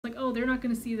no, they're not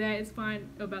going to see that. It's fine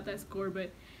about that score,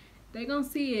 but they're going to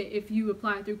see it if you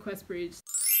apply through QuestBridge.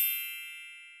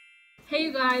 Hey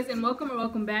you guys, and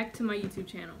welcome back to my YouTube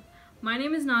channel. My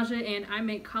name is Naja and I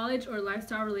make college or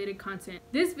lifestyle related content.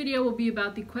 This video will be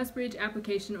about the QuestBridge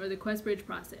application or the QuestBridge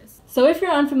process. So if you're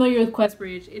unfamiliar with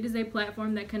QuestBridge, it is a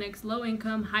platform that connects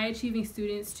low-income, high-achieving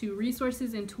students to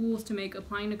resources and tools to make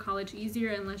applying to college easier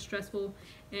and less stressful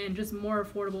and just more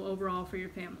affordable overall for your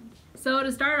family. So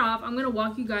to start off, I'm going to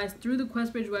walk you guys through the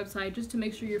QuestBridge website just to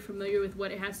make sure you're familiar with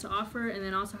what it has to offer, and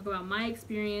then I'll talk about my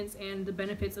experience and the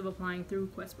benefits of applying through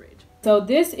QuestBridge. So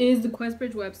this is the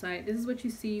QuestBridge website. This is what you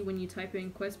see when you type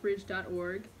in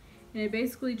questbridge.org, and it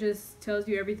basically just tells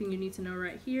you everything you need to know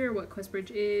right here, what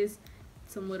QuestBridge is,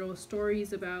 some little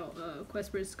stories about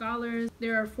QuestBridge scholars.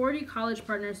 There are 40 college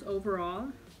partners overall.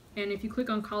 And if you click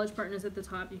on college partners at the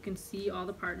top, you can see all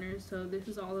the partners. So this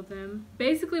is all of them.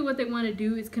 Basically what they want to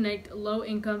do is connect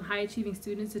low-income, high-achieving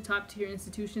students to top-tier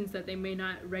institutions that they may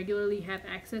not regularly have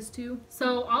access to.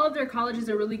 So all of their colleges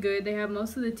are really good. They have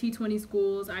most of the T20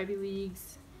 schools, Ivy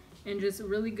Leagues, and just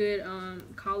really good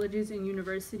colleges and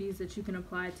universities that you can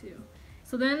apply to.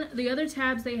 So then the other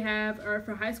tabs they have are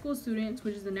for high school students,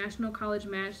 which is the National College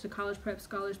Match, the College Prep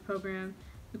Scholars Program,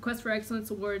 the Quest for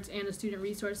Excellence Awards, and the Student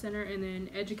Resource Center, and then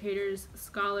educators,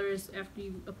 scholars. After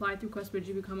you apply through QuestBridge,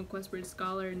 you become a QuestBridge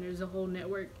scholar, and there's a whole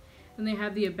network. And they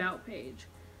have the About page.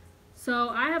 So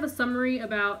I have a summary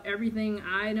about everything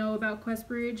I know about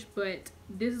QuestBridge, but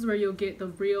this is where you'll get the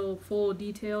real full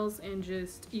details, and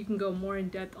just you can go more in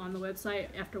depth on the website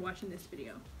after watching this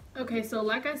video. Okay, so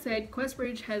like I said,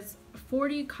 QuestBridge has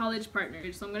 40 college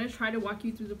partners, so I'm going to try to walk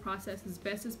you through the process as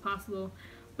best as possible.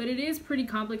 But it is pretty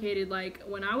complicated. Like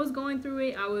when I was going through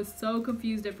it, I was so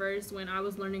confused at first when I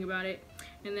was learning about it,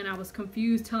 and then I was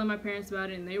confused telling my parents about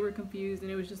it, and they were confused,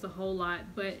 and it was just a whole lot.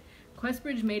 But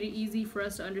QuestBridge made it easy for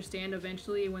us to understand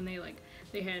eventually when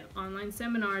they had online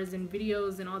seminars and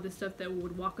videos and all this stuff that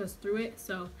would walk us through it.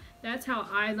 So that's how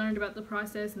I learned about the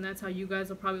process, and that's how you guys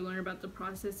will probably learn about the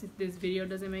process if this video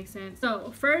doesn't make sense.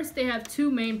 So first, they have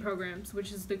two main programs,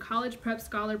 which is the College Prep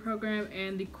Scholar Program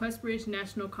and the QuestBridge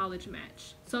National College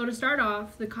Match. So to start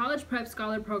off, the College Prep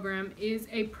Scholar Program is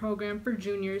a program for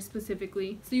juniors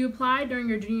specifically. So you apply during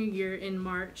your junior year in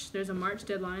March. There's a March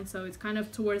deadline, so it's kind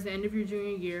of towards the end of your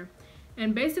junior year.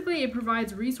 And basically it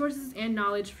provides resources and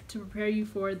knowledge to prepare you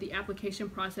for the application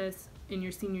process in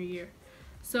your senior year.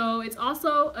 So it's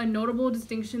also a notable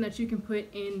distinction that you can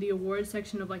put in the awards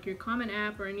section of like your Common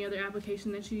App or any other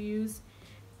application that you use.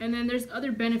 And then there's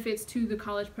other benefits to the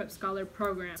College Prep Scholar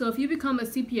Program. So if you become a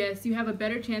CPS, you have a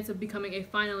better chance of becoming a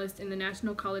finalist in the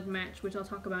National College Match, which I'll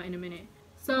talk about in a minute.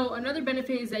 So another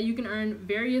benefit is that you can earn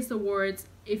various awards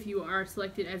if you are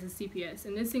selected as a CPS,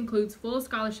 and this includes full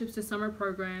scholarships to summer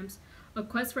programs, a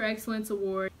Quest for Excellence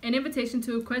Award, an invitation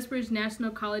to a QuestBridge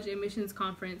National College Admissions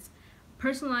Conference,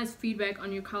 personalized feedback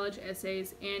on your college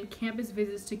essays, and campus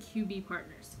visits to QB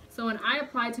partners. So when I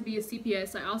applied to be a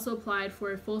CPS, I also applied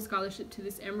for a full scholarship to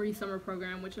this Emory summer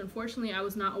program, which unfortunately I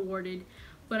was not awarded,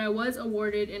 but I was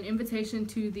awarded an invitation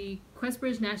to the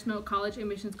QuestBridge National College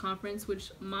Admissions Conference,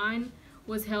 which mine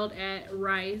was held at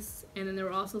Rice, and then there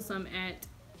were also some at,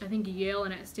 I think, Yale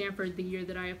and at Stanford the year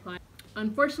that I applied.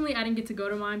 Unfortunately, I didn't get to go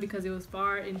to mine because it was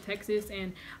far in Texas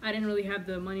and I didn't really have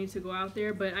the money to go out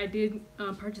there, but I did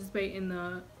participate in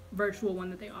the virtual one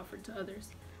that they offered to others.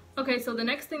 Okay, so the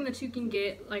next thing that you can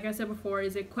get, like I said before,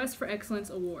 is a Quest for Excellence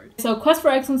Award. So Quest for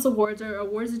Excellence Awards are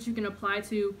awards that you can apply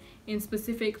to in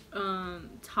specific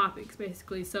topics,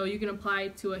 basically. So you can apply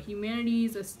to a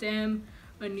humanities, a STEM,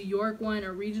 a New York one,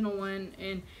 a regional one,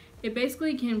 and it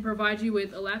basically can provide you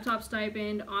with a laptop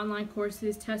stipend, online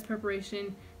courses, test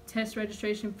preparation, test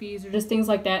registration fees, or just things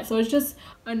like that. So it's just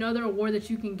another award that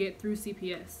you can get through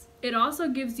CPS. It also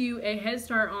gives you a head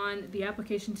start on the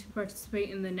application to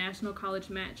participate in the National College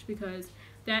Match, because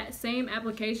that same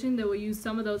application, they will use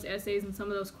some of those essays and some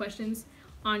of those questions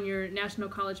on your National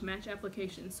College Match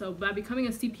application. So by becoming a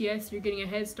CPS, you're getting a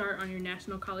head start on your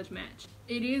National College Match.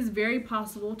 It is very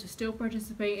possible to still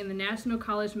participate in the National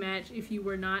College Match if you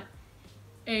were not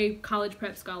a college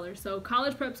prep scholar. So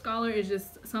college prep scholar is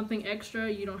just something extra.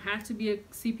 You don't have to be a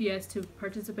CPS to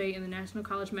participate in the National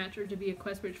College Match or to be a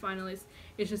QuestBridge finalist.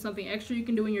 It's just something extra you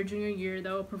can do in your junior year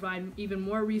that will provide even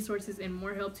more resources and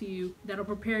more help to you, that'll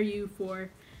prepare you for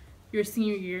your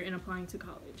senior year in applying to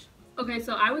college. Okay,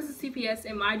 so I was a CPS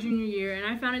in my junior year, and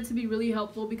I found it to be really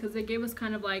helpful because it gave us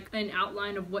kind of like an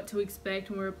outline of what to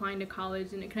expect when we were applying to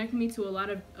college, and it connected me to a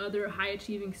lot of other high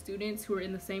achieving students who are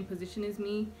in the same position as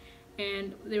me.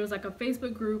 and there was like a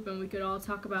Facebook group, and we could all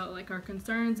talk about like our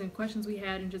concerns and questions we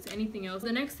had and just anything else.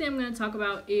 The next thing I'm going to talk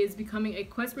about is becoming a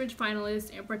QuestBridge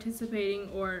finalist and participating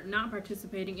or not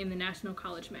participating in the National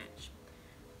College Match.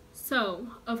 So,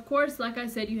 of course, like I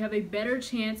said, you have a better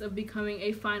chance of becoming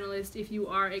a finalist if you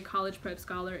are a college prep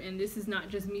scholar, and this is not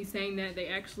just me saying that, they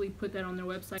actually put that on their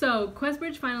website. So,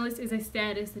 QuestBridge Finalist is a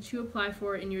status that you apply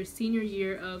for in your senior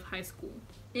year of high school.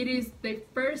 It is the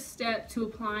first step to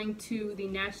applying to the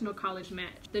National College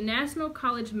Match. The National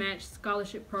College Match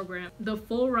Scholarship Program, the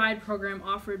full ride program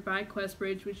offered by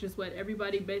QuestBridge, which is what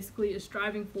everybody basically is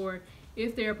striving for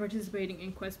if they are participating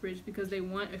in QuestBridge, because they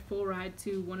want a full ride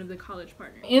to one of the college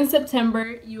partners. In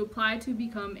September, you apply to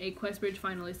become a QuestBridge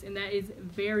finalist, and that is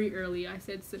very early. I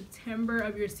said September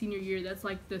of your senior year. That's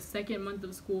like the second month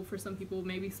of school for some people,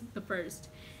 maybe the first.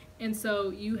 And so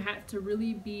you have to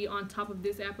really be on top of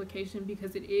this application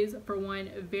because it is, for one,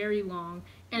 very long.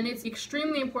 And it's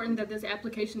extremely important that this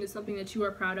application is something that you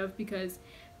are proud of, because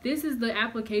this is the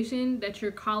application that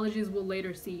your colleges will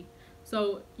later see.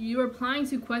 So you're applying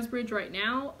to QuestBridge right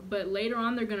now, but later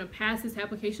on they're going to pass this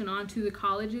application on to the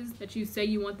colleges that you say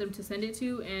you want them to send it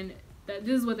to, and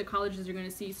this is what the colleges are going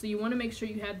to see. So you want to make sure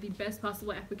you have the best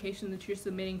possible application that you're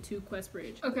submitting to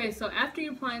QuestBridge. Okay, so after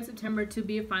you apply in September to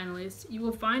be a finalist, you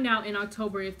will find out in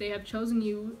October if they have chosen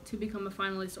you to become a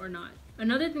finalist or not.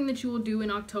 Another thing that you will do in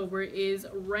October is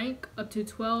rank up to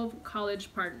 12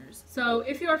 college partners. So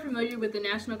if you are familiar with the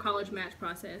National College Match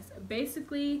process,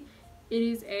 basically it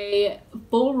is a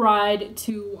full ride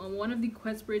to one of the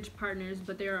QuestBridge partners,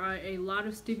 but there are a lot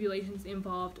of stipulations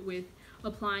involved with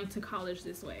applying to college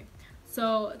this way.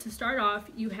 So to start off,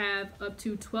 you have up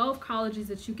to 12 colleges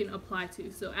that you can apply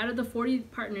to. So out of the 40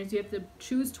 partners, you have to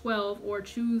choose 12 or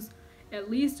choose at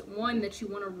least one that you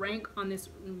want to rank on this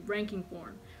ranking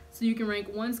form. So you can rank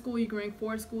one school, you can rank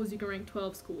 4 schools, you can rank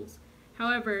 12 schools.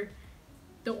 However,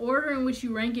 the order in which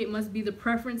you rank it must be the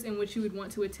preference in which you would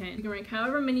want to attend. You can rank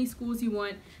however many schools you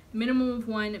want, minimum of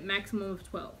 1, maximum of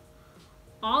 12.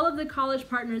 All of the college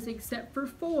partners except for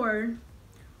 4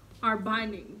 are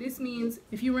binding. This means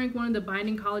if you rank one of the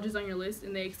binding colleges on your list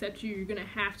and they accept you, you're going to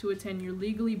have to attend. You're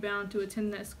legally bound to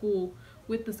attend that school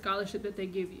with the scholarship that they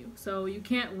give you. So you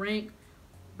can't rank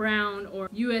Brown or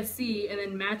USC and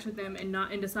then match with them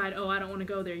and decide, oh, I don't want to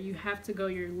go there. You have to go.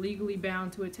 You're legally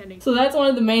bound to attending. So that's one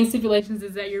of the main stipulations,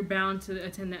 is that you're bound to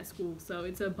attend that school. So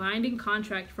it's a binding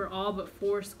contract for all but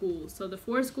 4 schools. So the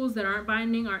 4 schools that aren't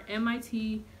binding are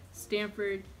MIT,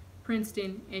 Stanford,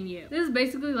 Princeton, and Yale. This is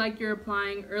basically like you're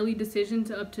applying early decision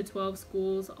to up to 12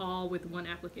 schools, all with one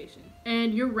application.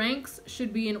 And your ranks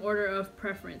should be in order of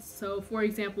preference. So for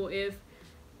example, if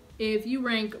you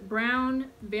rank Brown,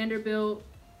 Vanderbilt,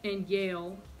 and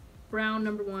Yale, Brown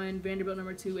number 1, Vanderbilt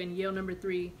number 2, and Yale number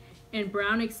 3, and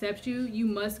Brown accepts you, you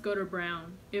must go to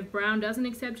Brown. If Brown doesn't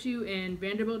accept you and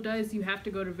Vanderbilt does, you have to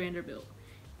go to Vanderbilt.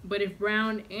 But if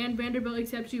Brown and Vanderbilt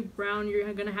accept you, Brown,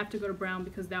 you're going to have to go to Brown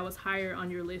because that was higher on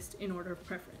your list in order of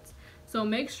preference. So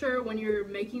make sure when you're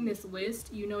making this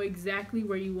list, you know exactly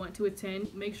where you want to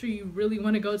attend. Make sure you really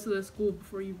want to go to the school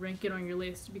before you rank it on your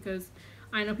list, because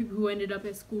I know people who ended up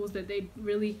at schools that they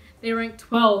ranked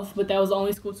 12th, but that was the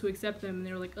only school to accept them, and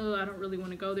they were like, oh, I don't really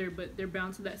want to go there, but they're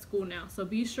bound to that school now. So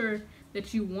be sure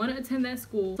that you want to attend that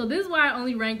school. So this is why I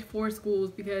only ranked 4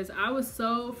 schools, because I was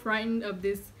so frightened of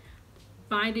this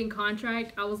binding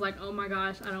contract. I was like, oh my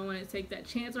gosh, I don't want to take that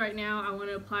chance right now. I want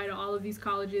to apply to all of these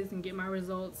colleges and get my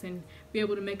results and be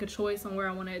able to make a choice on where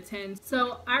I want to attend.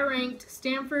 So I ranked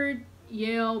Stanford,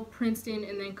 Yale, Princeton,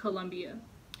 and then Columbia.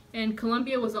 And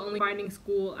Columbia was the only binding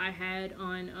school I had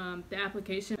on the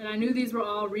application. And I knew these were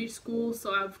all reach schools,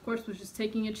 so I of course was just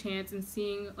taking a chance and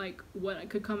seeing like what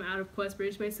could come out of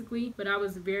QuestBridge basically. But I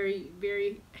was very,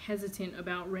 very hesitant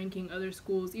about ranking other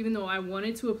schools. Even though I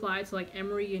wanted to apply to like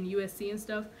Emory and USC and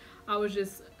stuff, I was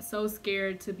just so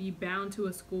scared to be bound to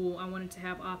a school. I wanted to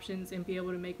have options and be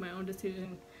able to make my own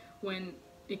decision when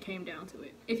it came down to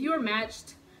it. If you are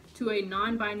matched to a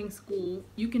non-binding school,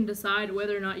 you can decide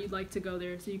whether or not you'd like to go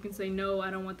there. So you can say, no, I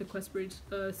don't want the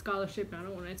QuestBridge scholarship, and I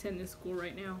don't want to attend this school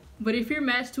right now. But if you're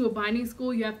matched to a binding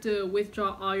school, you have to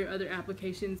withdraw all your other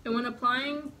applications. And when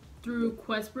applying through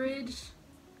QuestBridge,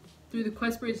 through the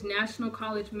QuestBridge National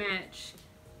College Match,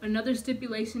 another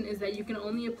stipulation is that you can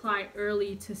only apply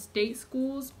early to state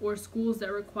schools or schools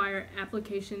that require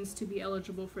applications to be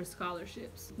eligible for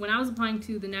scholarships. When I was applying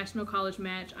to the National College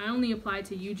Match, I only applied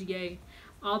to UGA.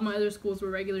 All of my other schools were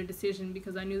regular decision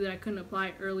because I knew that I couldn't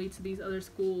apply early to these other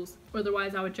schools,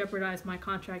 otherwise I would jeopardize my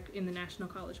contract in the National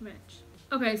College Match.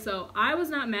 Okay, so I was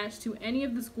not matched to any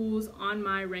of the schools on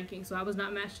my ranking. So I was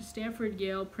not matched to Stanford,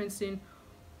 Yale, Princeton,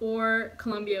 or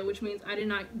Columbia, which means I did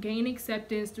not gain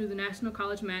acceptance through the National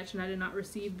College Match and I did not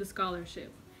receive the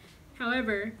scholarship.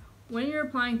 However, when you're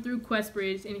applying through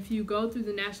QuestBridge, and if you go through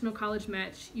the National College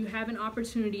Match, you have an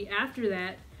opportunity after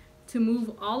that to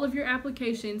move all of your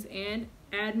applications and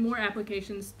add more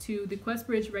applications to the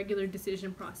QuestBridge regular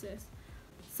decision process.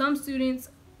 Some students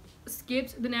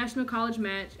skipped the National College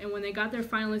Match, and when they got their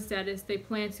finalist status, they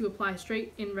plan to apply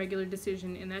straight in regular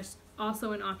decision, and that's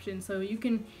also an option. So you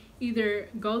can either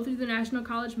go through the National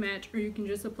College Match or you can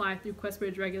just apply through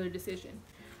QuestBridge regular decision.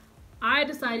 I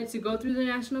decided to go through the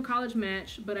National College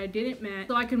Match, but I didn't match,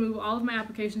 so I could move all of my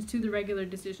applications to the regular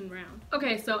decision round.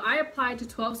 Okay, so I applied to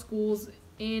 12 schools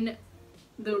in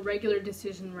the regular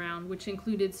decision round, which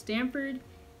included Stanford,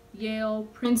 Yale,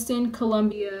 Princeton,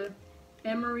 Columbia,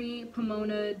 Emory,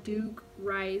 Pomona, Duke,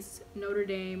 Rice, Notre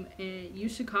Dame, and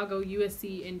UChicago,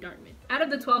 USC, and Dartmouth. Out of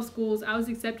the 12 schools, I was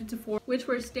accepted to 4, which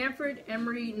were Stanford,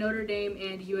 Emory, Notre Dame,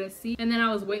 and USC. And then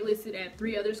I was waitlisted at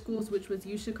 3 other schools, which was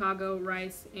UChicago,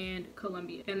 Rice, and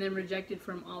Columbia, and then rejected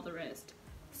from all the rest.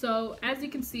 So as you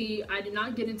can see, I did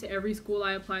not get into every school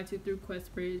I applied to through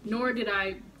QuestBridge, nor did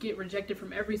I get rejected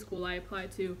from every school I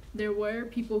applied to. There were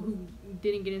people who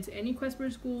didn't get into any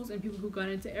QuestBridge schools and people who got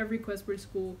into every QuestBridge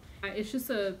school. It's just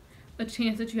a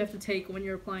chance that you have to take when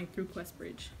you're applying through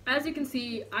QuestBridge. As you can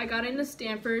see, I got into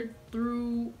Stanford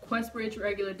through QuestBridge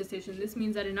regular decision. This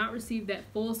means I did not receive that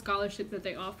full scholarship that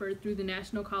they offered through the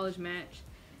National College Match.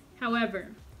 However,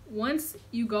 once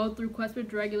you go through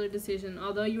QuestBridge regular decision,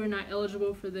 although you are not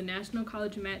eligible for the National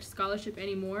College Match scholarship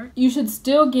anymore, you should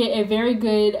still get a very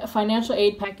good financial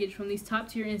aid package from these top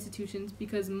tier institutions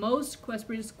because most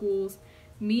QuestBridge schools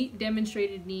meet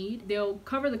demonstrated need. They'll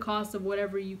cover the cost of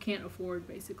whatever you can't afford,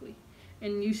 basically.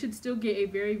 And you should still get a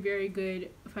very, very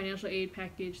good financial aid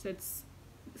package that's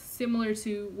similar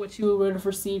to what you would have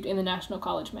received in the National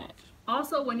College Match.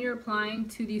 Also, when you're applying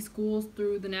to these schools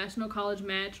through the National College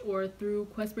Match or through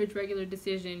QuestBridge regular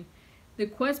decision, the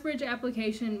QuestBridge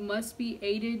application must be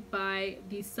aided by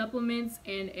these supplements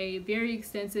and a very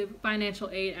extensive financial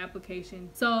aid application.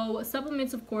 So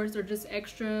supplements, of course, are just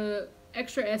extra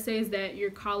essays that your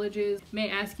colleges may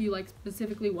ask you, like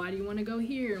specifically why do you want to go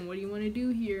here and what do you want to do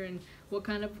here and what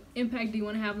kind of impact do you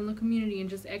want to have on the community and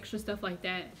just extra stuff like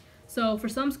that. So for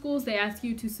some schools, they ask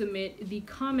you to submit the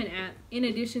Common App in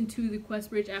addition to the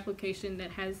QuestBridge application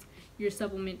that has your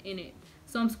supplement in it.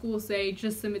 Some schools say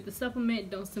just submit the supplement,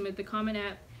 don't submit the Common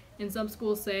App. And some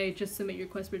schools say just submit your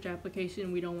QuestBridge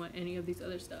application, we don't want any of these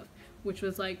other stuff. Which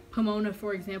was like Pomona,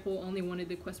 for example, only wanted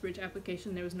the QuestBridge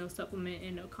application. There was no supplement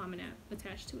and no Common App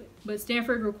attached to it. But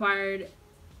Stanford required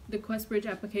the QuestBridge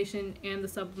application and the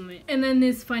supplement. And then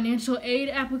this financial aid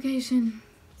application.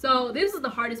 So this is the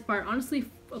hardest part. Honestly,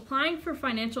 applying for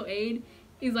financial aid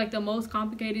is like the most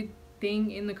complicated thing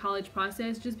in the college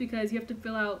process just because you have to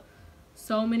fill out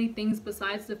so many things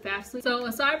besides the FAFSA. So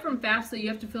aside from FAFSA, you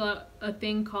have to fill out a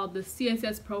thing called the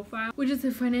CSS profile, which is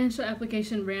a financial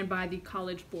application ran by the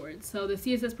College Board. So the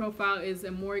CSS profile is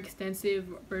a more extensive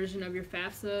version of your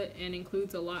FAFSA and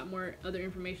includes a lot more other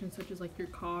information such as like your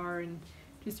car and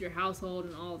just your household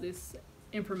and all this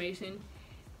information.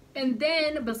 And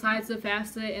then, besides the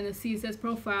FAFSA and the CSS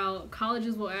profile,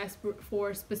 colleges will ask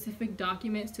for specific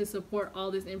documents to support all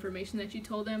this information that you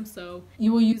told them. So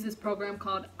you will use this program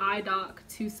called iDoc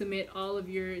to submit all of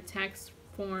your tax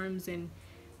forms and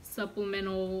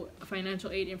supplemental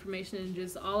financial aid information and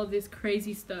just all of this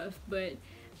crazy stuff. But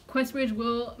QuestBridge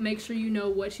will make sure you know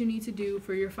what you need to do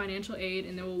for your financial aid,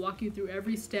 and they will walk you through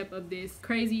every step of this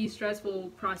crazy, stressful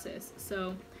process.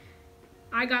 So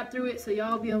I got through it, so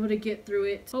y'all will be able to get through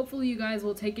it. Hopefully you guys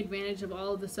will take advantage of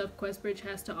all of the stuff QuestBridge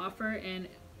has to offer and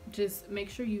just make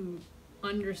sure you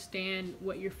understand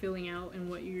what you're filling out and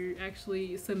what you're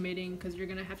actually submitting because you're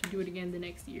gonna have to do it again the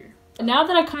next year. Now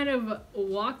that I kind of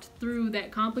walked through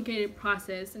that complicated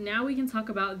process, now we can talk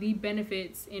about the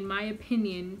benefits, in my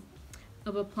opinion,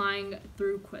 of applying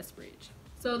through QuestBridge.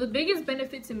 So the biggest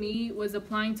benefit to me was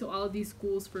applying to all of these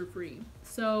schools for free.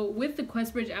 So with the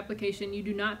QuestBridge application, you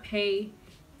do not pay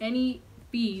any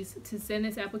fees to send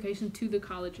this application to the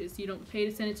colleges. You don't pay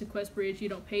to send it to QuestBridge. You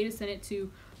don't pay to send it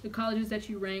to the colleges that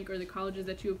you rank or the colleges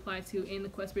that you apply to in the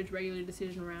QuestBridge regular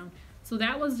decision round. So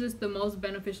that was just the most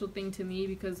beneficial thing to me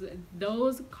because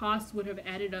those costs would have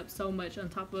added up so much on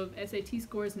top of SAT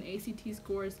scores and ACT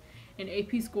scores and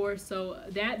AP scores. So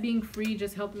that being free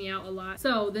just helped me out a lot.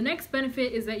 So the next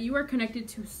benefit is that you are connected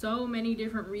to so many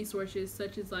different resources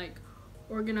such as like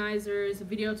organizers,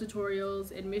 video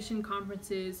tutorials, admission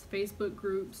conferences, Facebook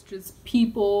groups, just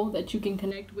people that you can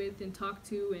connect with and talk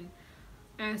to and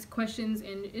ask questions,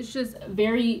 and it's just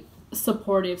very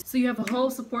supportive. So you have a whole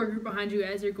support group behind you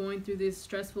as you're going through this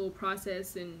stressful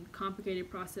process and complicated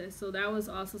process. So that was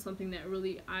also something that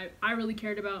really I really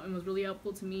cared about and was really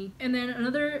helpful to me. And then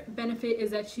another benefit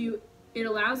is that it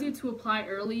allows you to apply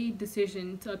early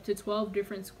decision to up to 12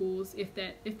 different schools if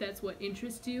that's what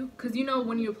interests you. Because you know,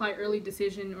 when you apply early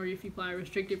decision, or if you apply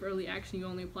restrictive early action, you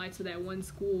only apply to that one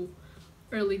school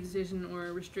early decision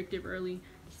or restrictive early.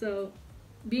 So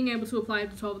being able to apply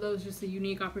to 12 of those is just a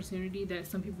unique opportunity that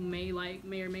some people may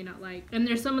or may not like. And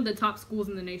there's some of the top schools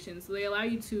in the nation, so they allow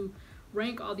you to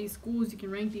rank all these schools. You can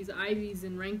rank these Ivies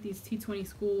and rank these T20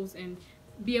 schools and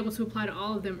be able to apply to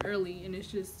all of them early, and it's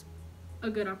just a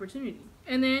good opportunity.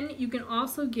 And then you can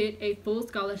also get a full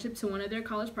scholarship to one of their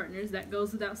college partners. That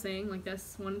goes without saying. Like,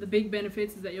 that's one of the big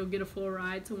benefits, is that you'll get a full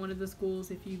ride to one of the schools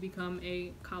if you become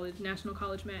a national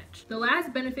college match. The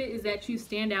last benefit is that you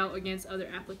stand out against other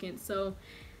applicants. So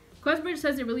QuestBridge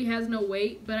says it really has no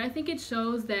weight, but I think it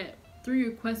shows that through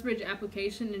your QuestBridge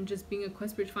application and just being a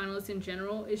QuestBridge finalist in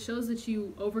general, it shows that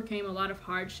you overcame a lot of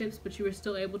hardships, but you were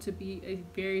still able to be a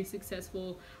very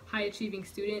successful, high-achieving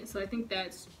student. So I think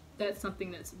that's something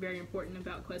that's very important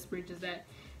about QuestBridge, is that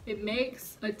it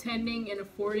makes attending and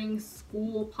affording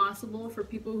school possible for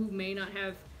people who may not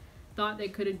have thought they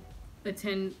could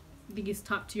attend these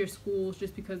top tier schools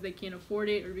just because they can't afford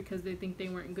it or because they think they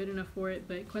weren't good enough for it.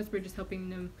 But QuestBridge is helping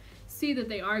them see that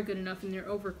they are good enough and they're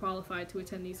overqualified to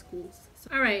attend these schools.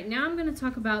 Alright, now I'm going to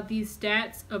talk about these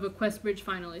stats of a QuestBridge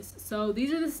finalist. So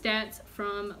these are the stats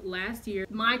from last year.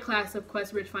 My class of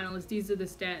QuestBridge finalists, these are the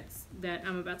stats that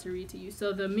I'm about to read to you.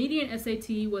 So the median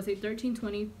SAT was a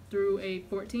 1320 through a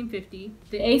 1450.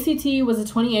 The ACT was a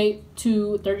 28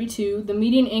 to 32. The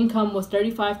median income was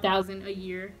 $35,000 a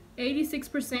year.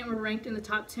 86% were ranked in the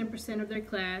top 10% of their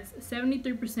class.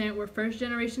 73% were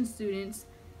first-generation students.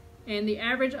 And the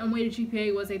average unweighted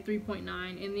GPA was a 3.9,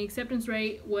 and the acceptance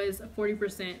rate was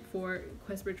 40% for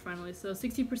QuestBridge finalists. So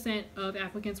 60% of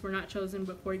applicants were not chosen,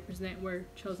 but 40% were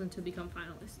chosen to become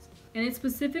finalists. And it's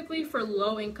specifically for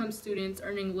low-income students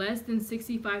earning less than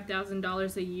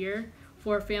 $65,000 a year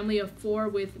for a family of 4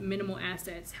 with minimal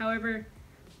assets. However,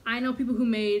 I know people who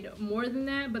made more than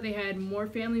that, but they had more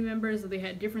family members or they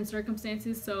had different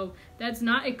circumstances. So that's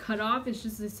not a cutoff. It's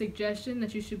just a suggestion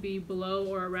that you should be below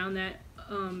or around that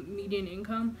median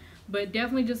income. But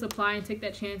definitely just apply and take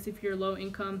that chance if you're low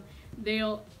income.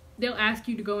 They'll ask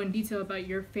you to go in detail about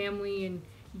your family and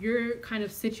your kind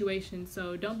of situation.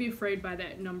 So don't be afraid by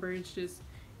that number. It's just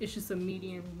a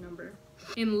median number.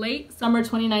 In late summer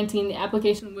 2019, the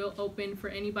application will open for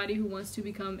anybody who wants to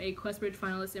become a QuestBridge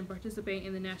finalist and participate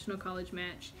in the National College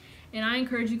Match. And I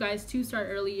encourage you guys to start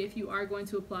early if you are going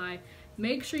to apply.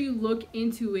 Make sure you look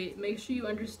into it. Make sure you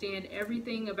understand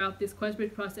everything about this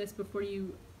QuestBridge process before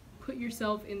you put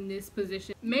yourself in this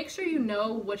position. Make sure you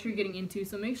know what you're getting into.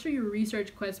 So make sure you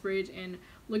research QuestBridge and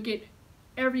look at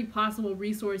every possible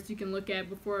resource you can look at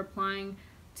before applying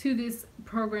to this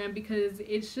program, because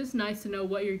it's just nice to know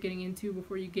what you're getting into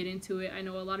before you get into it. I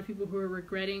know a lot of people who are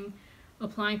regretting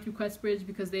applying through QuestBridge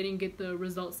because they didn't get the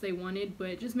results they wanted,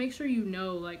 but just make sure you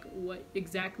know like what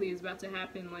exactly is about to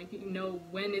happen, like you know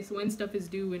when stuff is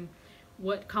due and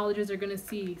what colleges are going to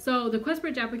see. So the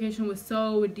QuestBridge application was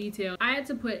so detailed. I had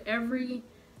to put every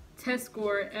test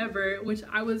score ever, which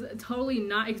I was totally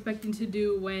not expecting to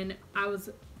do when I was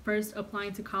first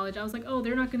applying to college. I was like, oh,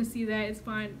 they're not going to see that, it's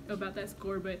fine about that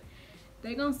score, but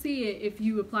they're going to see it if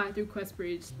you apply through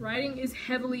QuestBridge. Writing is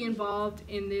heavily involved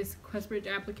in this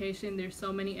QuestBridge application. There's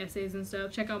so many essays and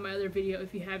stuff. Check out my other video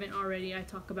if you haven't already. I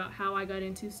talk about how I got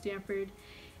into Stanford,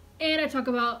 and I talk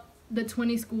about the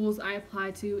 20 schools I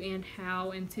applied to and how,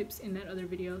 and tips in that other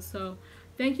video. So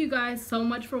thank you guys so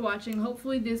much for watching.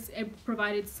 Hopefully this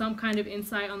provided some kind of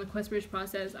insight on the QuestBridge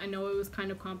process. I know it was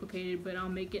kind of complicated, but I'll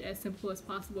make it as simple as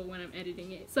possible when I'm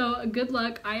editing it. So good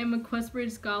luck. I am a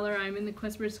QuestBridge scholar. I'm in the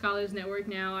QuestBridge Scholars Network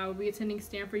now. I will be attending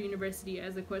Stanford University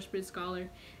as a QuestBridge scholar,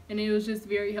 and it was just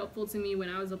very helpful to me when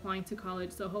I was applying to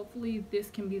college. So hopefully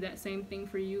this can be that same thing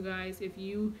for you guys if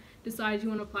you decide you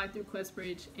want to apply through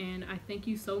QuestBridge. And I thank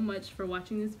you so much for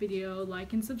watching this video.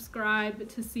 Like and subscribe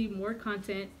to see more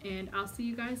content, and I'll see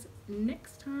you guys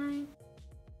next time.